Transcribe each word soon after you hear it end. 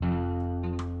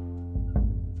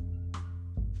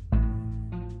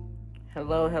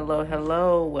Hello, hello,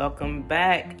 hello. Welcome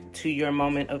back to your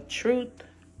moment of truth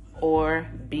or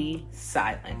be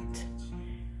silent.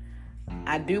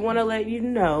 I do want to let you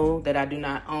know that I do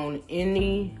not own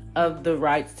any of the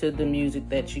rights to the music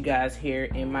that you guys hear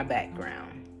in my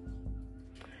background.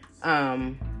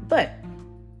 But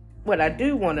what I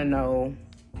do want to know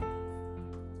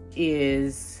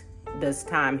is, does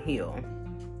time heal?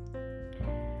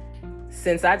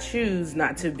 Since I choose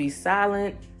not to be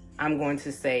silent, I'm going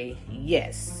to say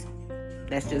yes.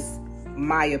 That's just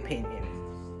my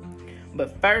opinion.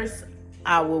 But first,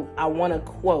 I want to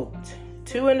quote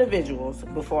two individuals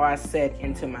before I set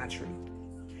into my truth.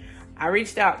 I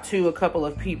reached out to a couple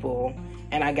of people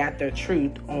and I got their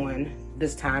truth on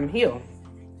does time heal.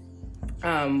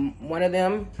 One of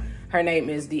them, her name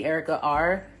is DeErica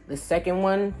R. The second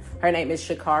one, her name is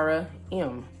ShaCarras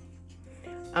M.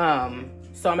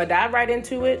 So I'm gonna dive right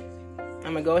into it.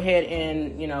 I'm gonna go ahead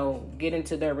and, get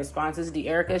into their responses.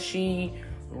 DeErica, she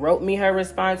wrote me her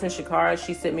response, and ShaCarras,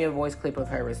 she sent me a voice clip of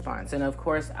her response. And of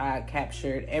course, I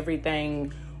captured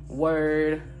everything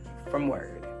word from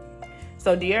word.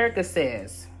 So DeErica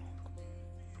says,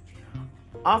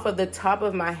 off of the top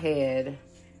of my head,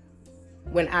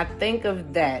 when I think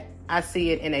of that, I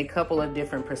see it in a couple of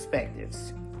different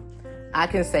perspectives. I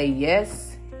can say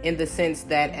yes, in the sense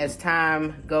that as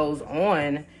time goes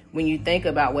on, when you think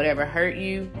about whatever hurt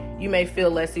you, you may feel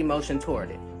less emotion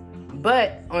toward it.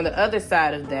 But on the other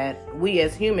side of that, we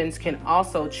as humans can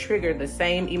also trigger the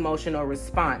same emotional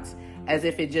response as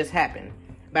if it just happened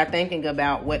by thinking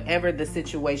about whatever the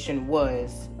situation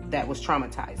was that was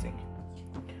traumatizing.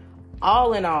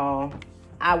 All in all,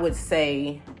 I would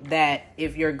say that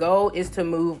if your goal is to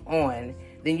move on,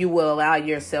 then you will allow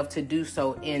yourself to do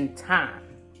so in time.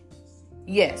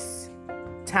 Yes,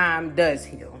 time does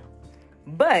heal.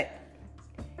 But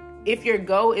if your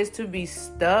goal is to be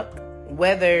stuck,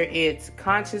 whether it's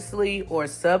consciously or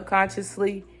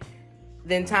subconsciously,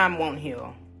 then time won't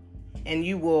heal. And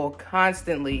you will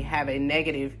constantly have a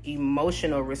negative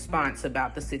emotional response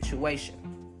about the situation.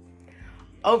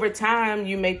 Over time,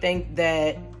 you may think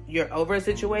that you're over a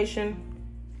situation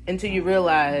until you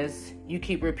realize you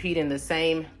keep repeating the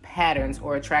same patterns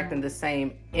or attracting the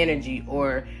same energy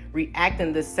or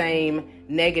reacting the same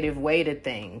negative way to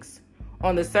things.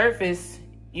 On the surface,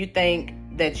 you think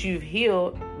that you've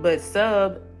healed, but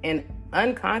sub and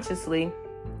unconsciously,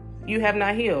 you have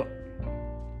not healed.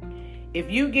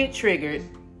 If you get triggered,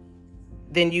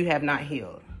 then you have not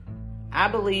healed. I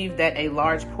believe that a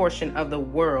large portion of the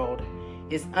world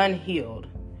is unhealed.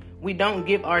 We don't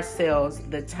give ourselves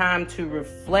the time to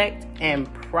reflect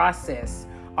and process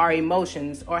our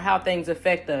emotions or how things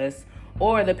affect us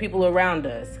or the people around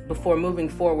us before moving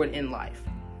forward in life.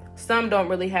 Some don't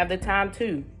really have the time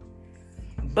to.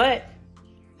 But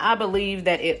I believe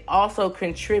that it also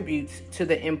contributes to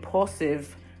the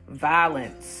impulsive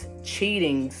violence,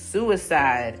 cheating,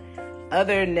 suicide,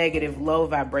 other negative, low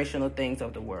vibrational things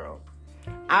of the world.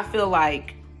 I feel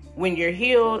like when you're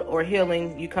healed or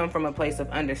healing, you come from a place of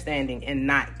understanding and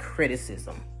not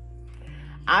criticism.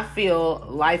 I feel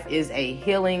life is a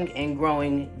healing and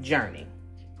growing journey.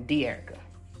 DeErica.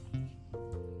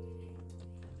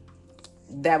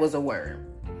 That was a word.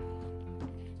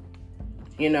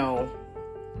 I'm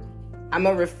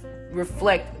going to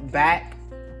reflect back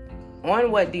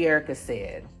on what DeErica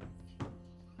said.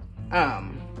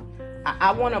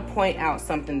 I want to point out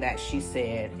something that she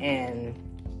said, and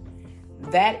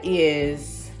that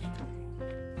is,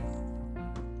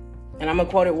 and I'm going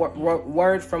to quote it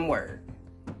word from word.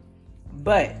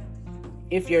 But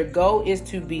if your goal is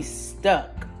to be stuck,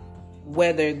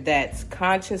 whether that's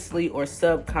consciously or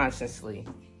subconsciously,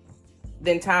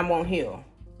 then time won't heal.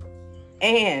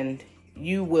 And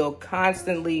you will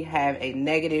constantly have a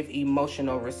negative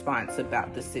emotional response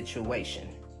about the situation.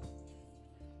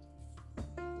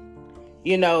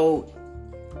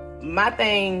 My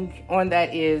thing on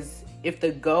that is, if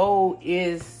the goal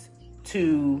is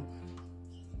to,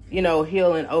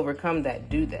 heal and overcome that,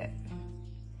 do that.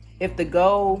 If the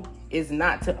goal is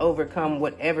not to overcome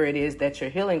whatever it is that you're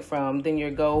healing from, then your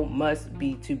goal must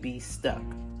be to be stuck.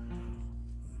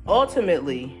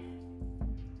 Ultimately,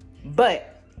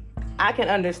 but I can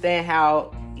understand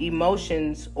how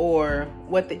emotions or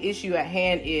what the issue at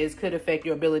hand is could affect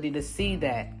your ability to see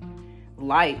that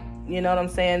light, you know what I'm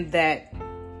saying,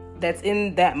 that's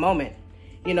in that moment.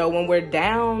 When we're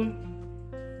down,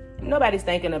 nobody's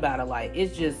thinking about a light.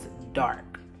 It's just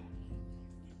dark.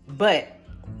 But,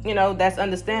 that's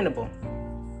understandable.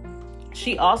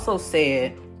 She also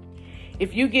said,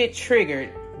 if you get triggered,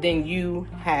 then you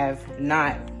have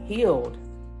not healed.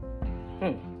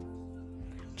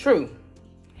 True.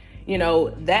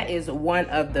 That is one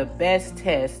of the best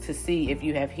tests to see if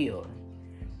you have healed.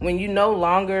 When you no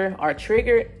longer are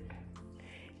triggered,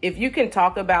 if you can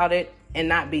talk about it and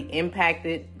not be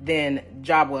impacted, then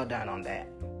job well done on that.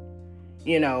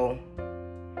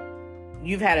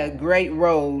 You've had a great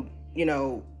road,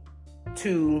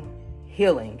 to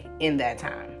healing in that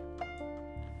time.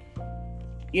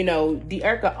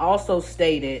 DeErica also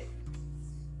stated,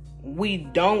 we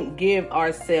don't give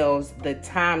ourselves the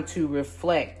time to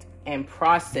reflect and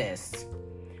process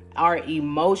our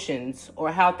emotions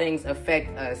or how things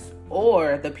affect us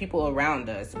or the people around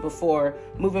us before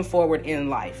moving forward in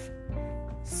life.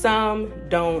 Some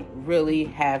don't really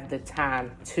have the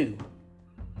time to.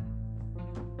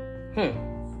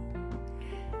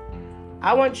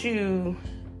 I want you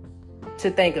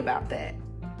to think about that.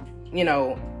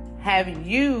 Have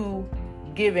you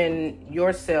given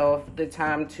yourself the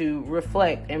time to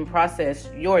reflect and process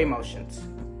your emotions?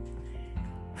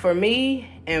 For me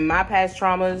and my past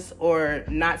traumas or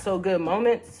not so good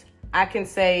moments, I can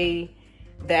say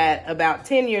that about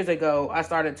 10 years ago, I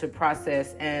started to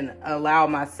process and allow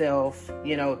myself,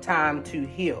 time to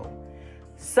heal.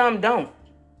 Some don't,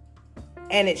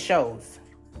 and it shows.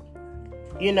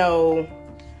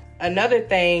 Another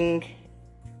thing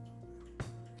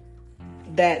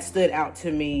that stood out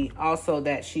to me also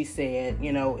that she said,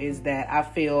 is that I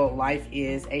feel life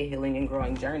is a healing and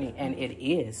growing journey, and it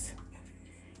is.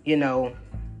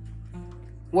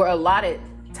 We're allotted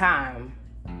time,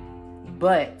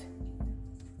 but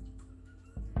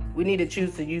we need to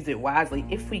choose to use it wisely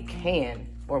if we can,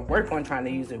 or work on trying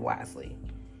to use it wisely.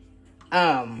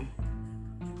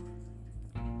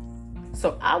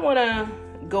 So I want to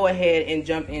go ahead and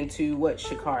jump into what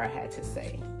ShaCarras had to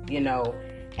say,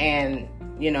 and,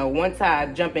 once I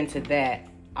jump into that,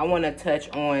 I want to touch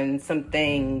on some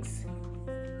things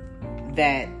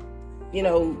that,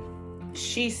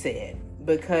 she said,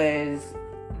 because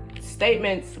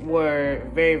statements were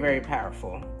very, very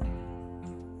powerful.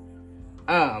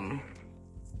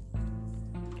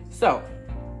 So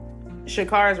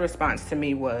ShaCarras' response to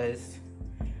me was,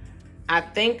 I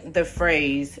think the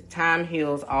phrase time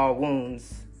heals all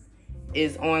wounds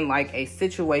is on like a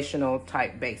situational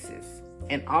type basis,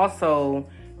 and also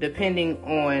depending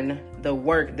on the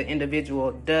work the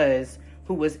individual does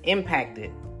who was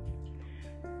impacted.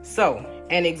 So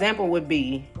an example would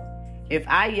be if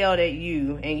I yelled at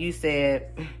you and you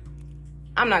said,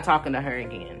 I'm not talking to her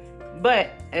again.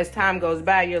 But as time goes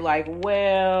by, you're like,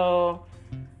 well,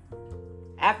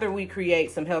 after we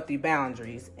create some healthy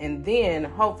boundaries and then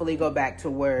hopefully go back to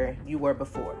where you were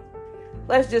before.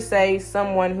 Let's just say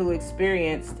someone who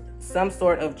experienced some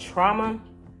sort of trauma,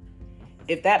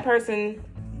 if that person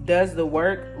does the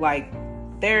work like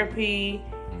therapy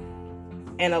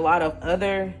and a lot of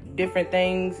other different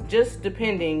things, just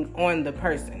depending on the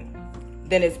person,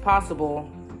 then it's possible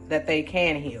that they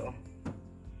can heal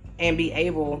and be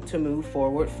able to move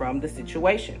forward from the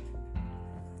situation.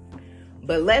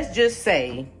 But let's just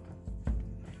say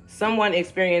someone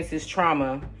experiences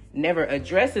trauma, never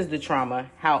addresses the trauma,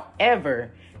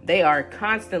 however, they are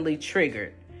constantly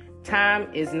triggered.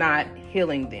 Time is not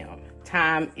healing them.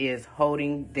 Time is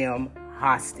holding them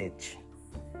hostage.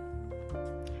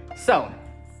 So,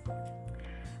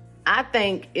 I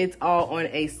think it's all on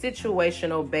a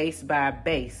situational base by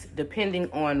base,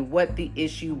 depending on what the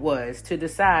issue was, to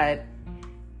decide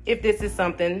if this is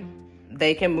something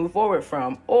they can move forward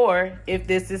from, or if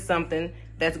this is something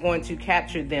that's going to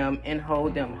capture them and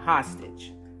hold them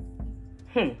hostage.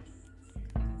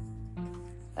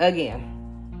 Again,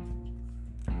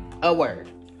 a word.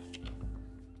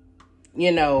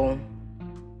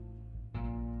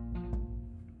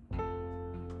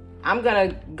 I'm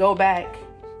gonna go back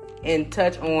and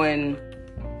touch on,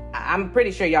 I'm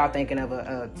pretty sure y'all thinking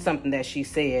of something that she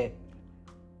said,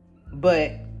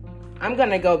 but I'm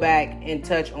gonna go back and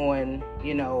touch on,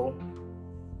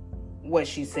 what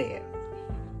she said.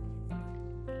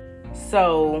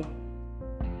 So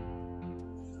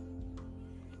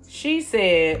she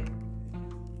said,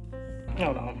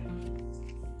 hold on.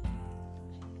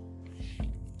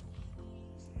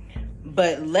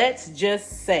 But let's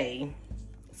just say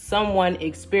someone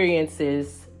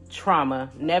experiences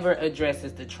trauma, never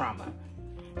addresses the trauma.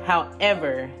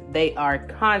 However, they are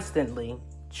constantly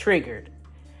triggered.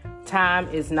 Time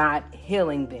is not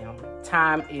healing them.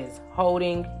 Time is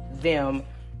holding them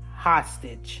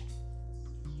hostage.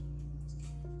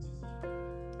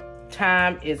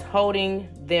 Time is holding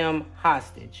them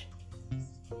hostage.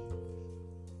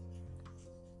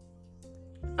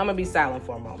 I'm gonna be silent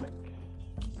for a moment.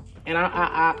 And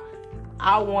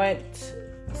I want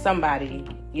somebody,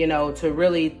 to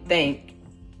really think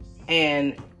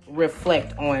and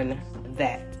reflect on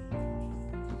that.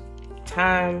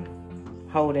 Time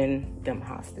holding them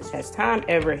hostage. Has time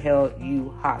ever held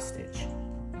you hostage?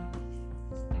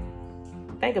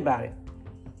 Think about it.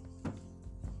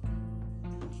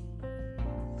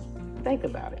 Think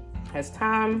about it. Has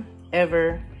time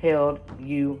ever held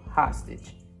you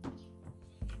hostage?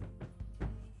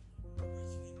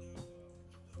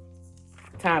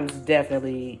 Time's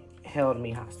definitely held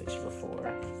me hostage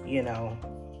before, you know.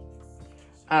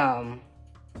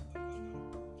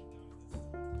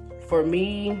 For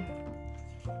me,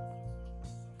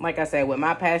 like I said, with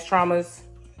my past traumas,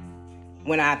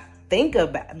 when I think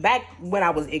about back when I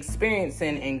was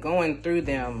experiencing and going through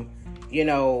them, you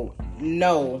know,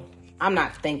 no, I'm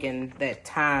not thinking that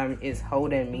time is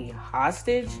holding me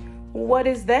hostage. What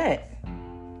is that?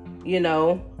 You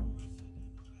know,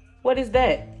 what is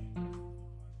that?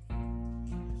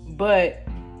 But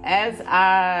as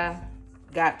I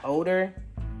got older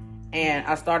and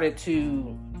I started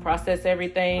to process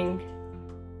everything,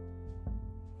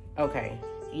 okay,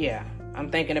 yeah, I'm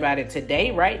thinking about it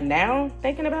today, right now,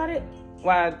 thinking about it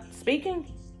while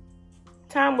speaking.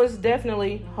 Time was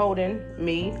definitely holding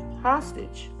me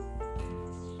hostage.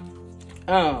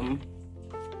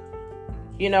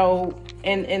 You know,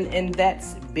 and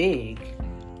that's big.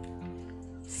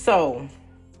 So,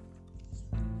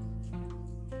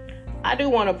 I do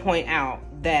want to point out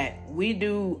that we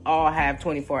do all have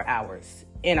 24 hours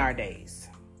in our days.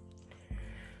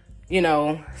 You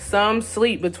know, some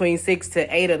sleep between 6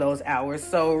 to 8 of those hours.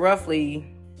 So roughly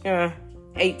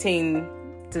 18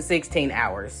 to 16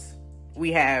 hours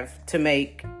we have to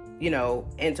make, you know,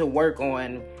 and to work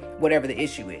on whatever the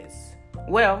issue is.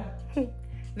 Well,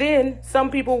 then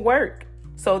some people work.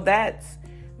 So that's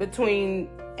between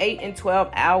 8 and 12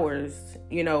 hours,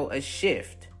 you know, a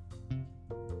shift.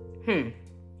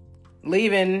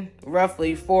 Leaving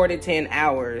roughly 4 to 10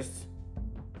 hours,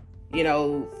 you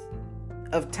know,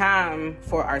 of time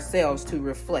for ourselves to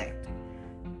reflect.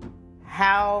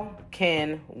 How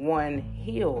can one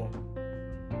heal?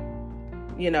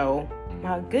 You know,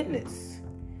 my goodness.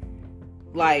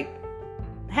 Like,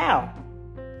 how?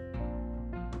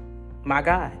 My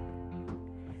God.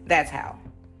 That's how.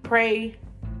 Pray,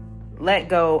 let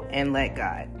go, and let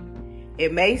God.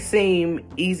 It may seem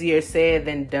easier said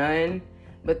than done,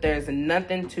 but there's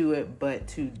nothing to it but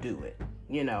to do it,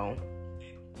 you know.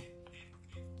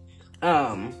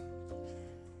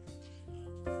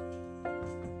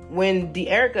 When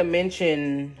DeErica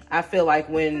mentioned, I feel like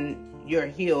when you're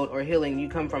healed or healing, you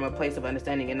come from a place of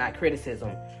understanding and not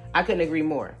criticism. I couldn't agree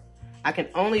more. I can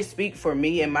only speak for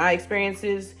me and my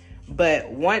experiences, but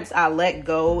once I let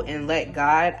go and let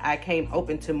God, I came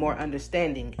open to more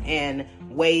understanding and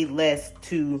way less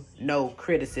to no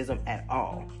criticism at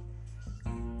all.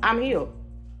 I'm healed.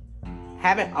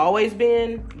 Haven't always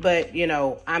been, but, you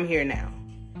know, I'm here now.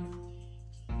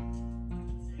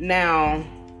 Now,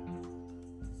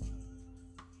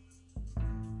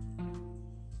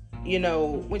 you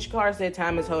know, when ShaCarras said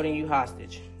time is holding you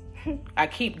hostage, I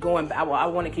keep going back. Well, I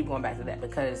want to keep going back to that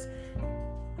because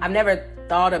I've never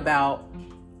thought about,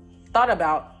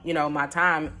 you know, my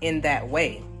time in that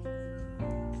way.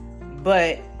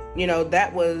 But, you know,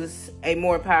 that was a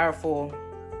more powerful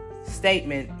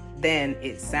statement than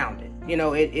it sounded. You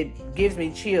know, it gives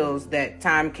me chills that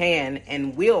time can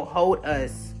and will hold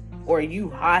us or you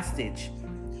hostage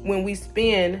when we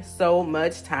spend so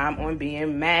much time on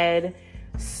being mad,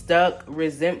 stuck,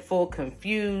 resentful,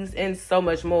 confused, and so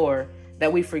much more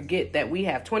that we forget that we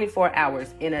have 24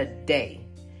 hours in a day.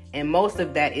 And most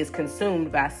of that is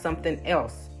consumed by something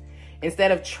else.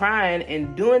 Instead of trying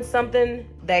and doing something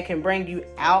that can bring you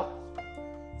out,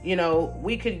 you know,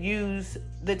 we could use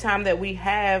the time that we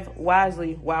have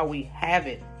wisely while we have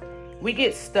it. We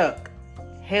get stuck,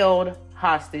 held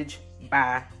hostage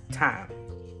by time.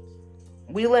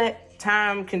 We let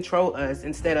time control us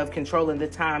instead of controlling the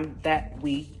time that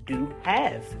we do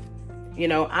have. You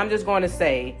know, I'm just going to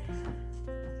say,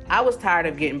 I was tired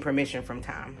of getting permission from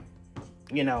time.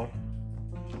 You know,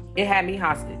 it had me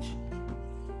hostage.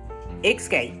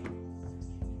 Escape.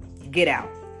 Get out.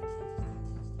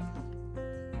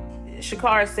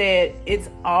 ShaCarras said it's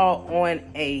all on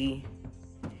a,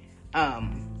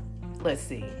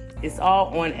 it's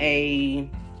all on a,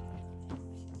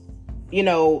 you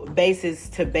know, basis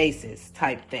to basis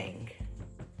type thing.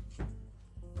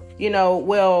 You know,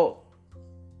 well,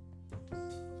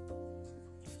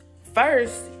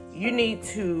 first, you need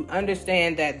to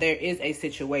understand that there is a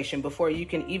situation before you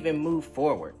can even move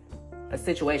forward. A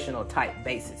situational type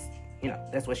basis. You know,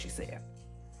 that's what she said.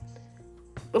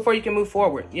 Before you can move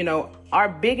forward, you know, our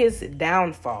biggest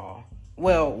downfall,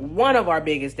 well, one of our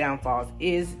biggest downfalls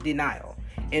is denial.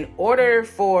 In order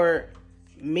for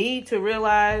me to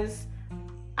realize,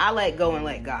 I let go and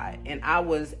let God, and I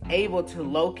was able to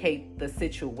locate the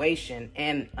situation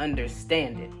and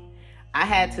understand it. I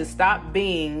had to stop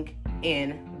being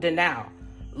in denial.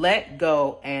 Let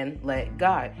go and let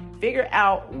God. Figure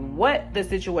out what the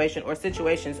situation or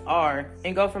situations are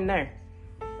and go from there.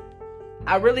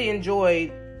 I really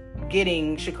enjoyed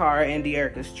getting ShaCarras and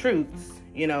DeErica's truths.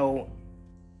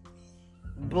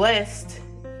 Blessed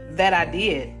that I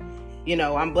did.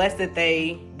 I'm blessed that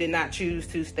they did not choose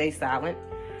to stay silent.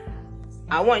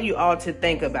 I want you all to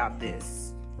think about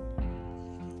this.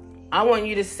 I want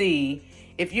you to see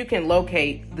if you can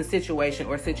locate the situation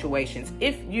or situations,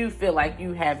 if you feel like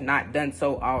you have not done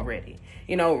so already.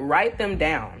 Write them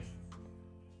down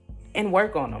and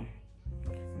work on them.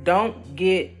 Don't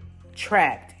get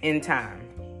trapped in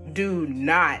time. Do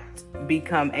not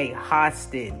become a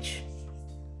hostage.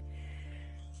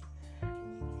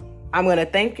 I'm going to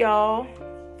thank y'all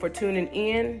for tuning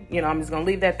in. I'm just going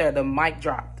to leave that there. The mic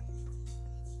dropped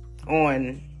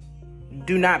on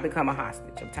do not become a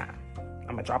hostage of time.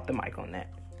 I'm going to drop the mic on that.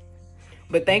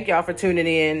 But thank y'all for tuning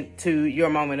in to your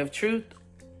moment of truth,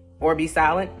 or be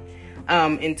silent.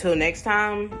 Until next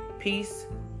time, peace,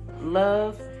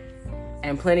 love,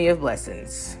 and plenty of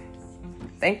blessings.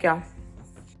 Thank y'all.